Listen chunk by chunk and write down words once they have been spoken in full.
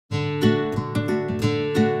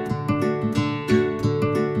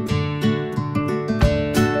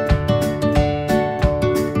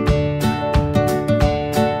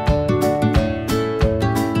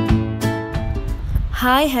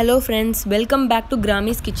Hi, hello friends. Welcome back to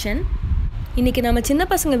Grammy's Kitchen. இன்னைக்கு நம்ம சின்ன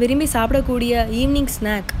பசங்க விரும்பி சாப்பிடக்கூடிய ஈவினிங்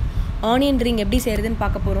ஸ்நாக் ஆனியன் ரிங் எப்படி செய்யறதுன்னு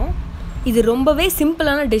பார்க்க போறோம். இது ரொம்பவே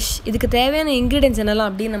சிம்பிளான டிஷ். இதுக்கு தேவையான இன்கிரிடியன்ட்ஸ் என்னலாம்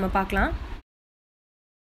அப்படினு நம்ம பார்க்கலாம்.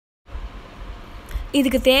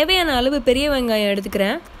 இதுக்கு தேவையான அளவு பெரிய வெங்காயம்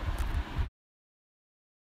எடுத்துக்கிறேன்.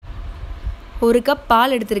 1 கப்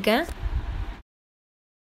பால் எடுத்துர்க்கேன்.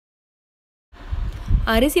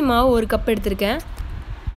 அரிசி மாவு 1 கப் எடுத்துர்க்கேன்.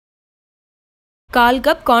 1/4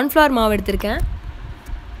 கப் கார்ன்ஃப்ளவர் மாவு எடுத்துர்க்கேன்.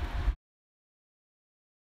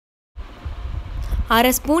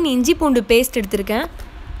 1/2 ஸ்பூன் இஞ்சி பூண்டு பேஸ்ட் எடுத்துர்க்கேன்.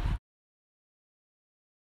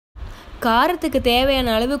 காரத்துக்கு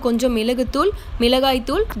தேவையான அளவு கொஞ்சம் மிளகுத்தூள்,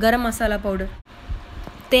 மிளகாய்த்தூள், கரம் மசாலா பவுடர்.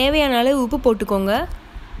 தேவையான அளவு உப்பு போட்டுக்கோங்க.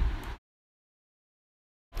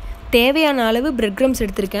 தேவையான அளவு பிரெட் கிரம்ஸ்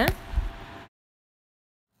எடுத்துர்க்கேன்.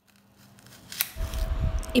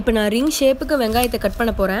 இப்போ நான் ரிங் ஷேப்புக்கு வெங்காயத்தை கட்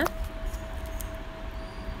பண்ண போறேன்.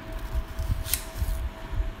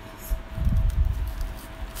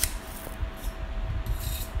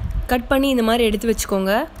 கட் பண்ணி இந்த மாதிரி எடுத்து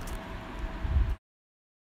வச்சுக்கோங்க.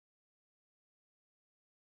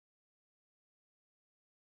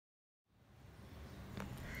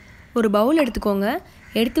 ஒரு பவுல் எடுத்துக்கோங்க.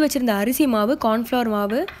 எடுத்து வச்சிருந்த அரிசி மாவு, கார்ன்ஃப்ளவர்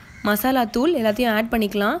மாவு, மசாலா தூள் எல்லாத்தையும் ஆட்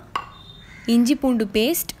பண்ணிக்கலாம். இஞ்சி பூண்டு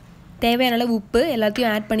பேஸ்ட், தேவையான அளவு உப்பு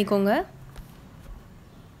எல்லாத்தையும் ஆட் பண்ணிக்கோங்க.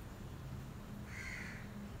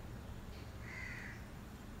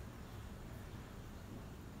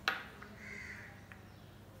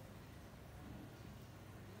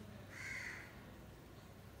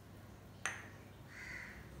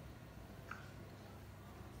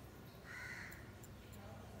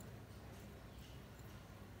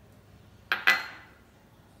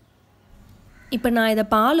 இப்போ நான் இதை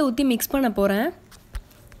பால் ஊற்றி மிக்ஸ் பண்ண போகிறேன்.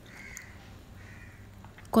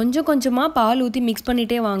 கொஞ்சம் கொஞ்சமாக பால் ஊற்றி மிக்ஸ்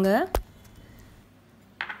பண்ணிகிட்டே வாங்க.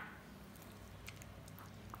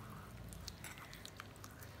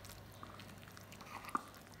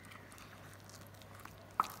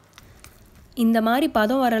 இந்த மாதிரி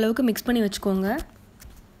பதம் வர அளவுக்கு மிக்ஸ் பண்ணி வச்சுக்கோங்க.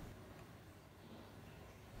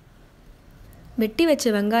 வெட்டி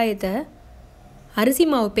வச்ச வெங்காயத்தை அரிசி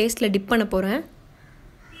மாவு பேஸ்ட்டில் டிப் பண்ண போகிறேன்.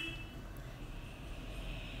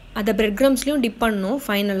 அதை பிரெட் கிரம்ஸ்லையும் டிப் பண்ணணும்.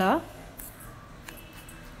 ஃபைனலாக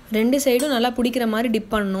 2 சைடும் நல்லா பிடிக்கிற மாதிரி டிப்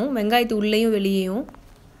பண்ணணும். வெங்காயத்து உள்ளேயும் வெளியேயும்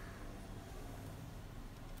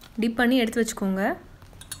டிப் பண்ணி எடுத்து வச்சுக்கோங்க.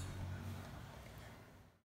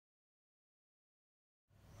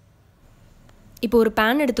 இப்போ ஒரு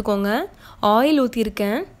பேன் எடுத்துக்கோங்க. ஆயில்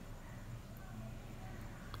ஊற்றிருக்கேன்.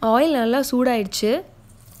 ஆயில் நல்லா சூடாயிடுச்சு.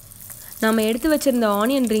 நம்ம எடுத்து வச்சுருந்த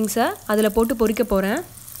ஆனியன் ரிங்ஸை அதில் போட்டு பொரிக்க போகிறேன்.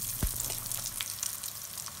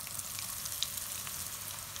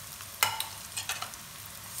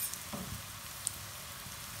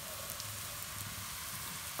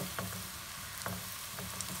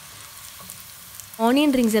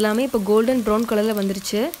 ஆனியன் ரிங்ஸ் எல்லாமே இப்போ கோல்டன் ப்ரௌன் கலரில்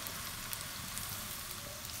வந்துருச்சு.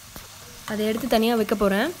 அதை எடுத்து தனியாக வைக்க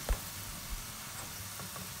போகிறேன்.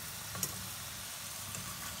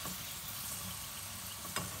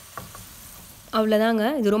 அவ்வளோதாங்க.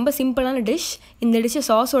 இது ரொம்ப சிம்பிளான டிஷ். இந்த டிஷ்ஷை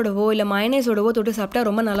சாஸோடவோ இல்லை மயனேஸோடவோ தொட்டு சாப்பிட்டா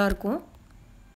ரொம்ப நல்லாயிருக்கும்.